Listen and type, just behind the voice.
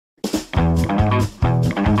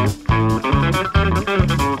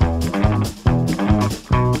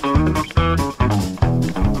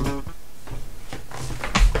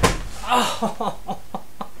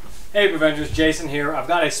Avengers, Jason here. I've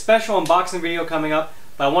got a special unboxing video coming up,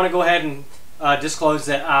 but I want to go ahead and disclose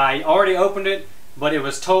that I already opened it, but it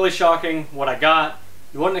was totally shocking what I got.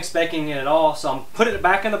 You wasn't expecting it at all, so I'm putting it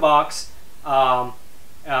back in the box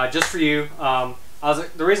just for you. The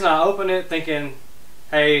reason I opened it thinking,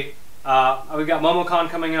 hey, we've got MomoCon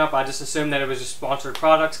coming up, I just assumed that it was just sponsored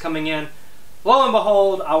products coming in. Lo and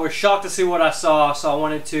behold, I was shocked to see what I saw, so I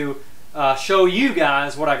wanted to show you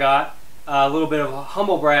guys what I got. A little bit of a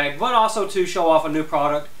humble brag, but also to show off a new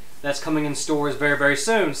product that's coming in stores very, very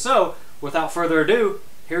soon. So, without further ado,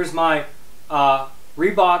 here's my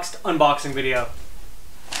reboxed unboxing video.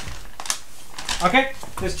 Okay,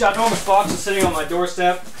 this ginormous box is sitting on my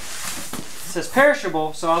doorstep. It says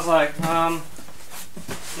perishable, so I was like, not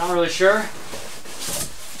really sure.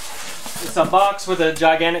 It's a box with a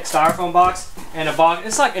gigantic styrofoam box and a box.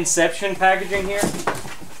 It's like Inception packaging here.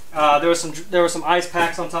 There was some ice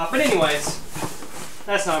packs on top, but anyways,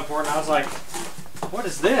 that's not important. I was like, what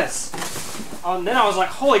is this? And then I was like,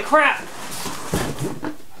 holy crap!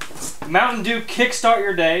 Mountain Dew Kickstart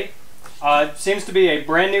Your Day. Seems to be a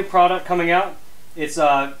brand new product coming out. It's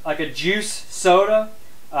like a juice soda,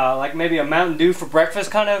 like maybe a Mountain Dew for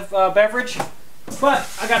breakfast kind of beverage. But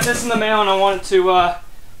I got this in the mail and I wanted to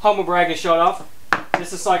humble brag and show it off.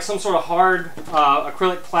 This is like some sort of hard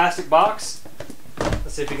acrylic plastic box.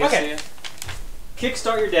 Let's see if you can see it.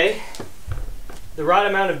 Kickstart your day. The right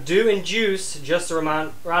amount of dew and juice, just the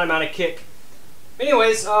right amount of kick.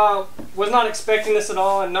 Anyways, was not expecting this at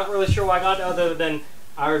all and not really sure why I got it other than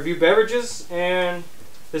I review beverages and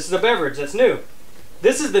this is a beverage that's new.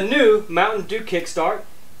 This is the new Mountain Dew Kickstart.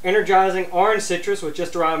 Energizing orange citrus with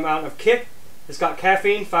just the right amount of kick. It's got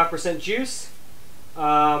caffeine, 5% juice,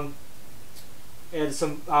 and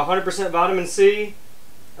some 100% vitamin C.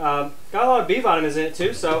 Got a lot of B vitamins in it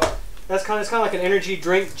too, so it's kind of like an energy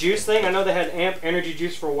drink juice thing. I know they had Amp energy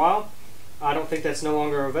juice for a while. I don't think that's no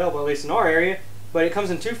longer available, at least in our area. But it comes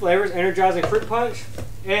in two flavors: energizing fruit punch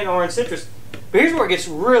and orange citrus. But here's where it gets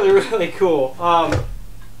really, really cool.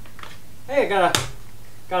 Hey, I got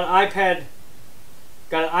an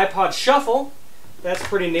iPod Shuffle. That's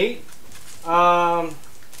pretty neat.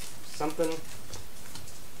 Something.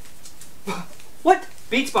 What?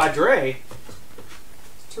 Beats by Dre.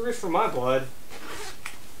 Too rich for my blood.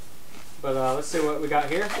 But let's see what we got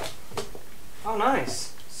here. Oh,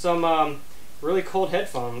 nice. Some really cold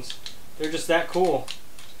headphones. They're just that cool.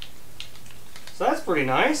 So that's pretty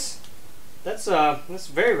nice. That's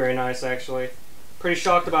very, very nice actually. Pretty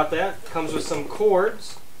shocked about that. Comes with some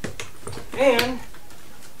cords. And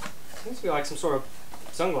seems to be like some sort of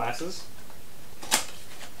sunglasses.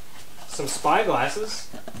 Some spy glasses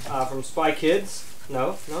from Spy Kids.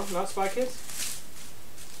 No, not Spy Kids.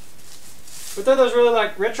 But they're those really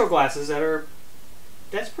like retro glasses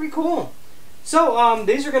that's pretty cool. So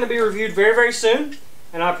these are going to be reviewed very, very soon.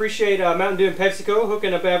 And I appreciate Mountain Dew and PepsiCo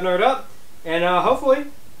hooking up Bev Nerd up. And hopefully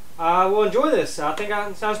we'll enjoy this. I think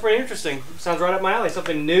it sounds pretty interesting. Sounds right up my alley.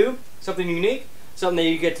 Something new, something unique, something that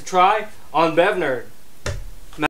you get to try on Bev Nerd.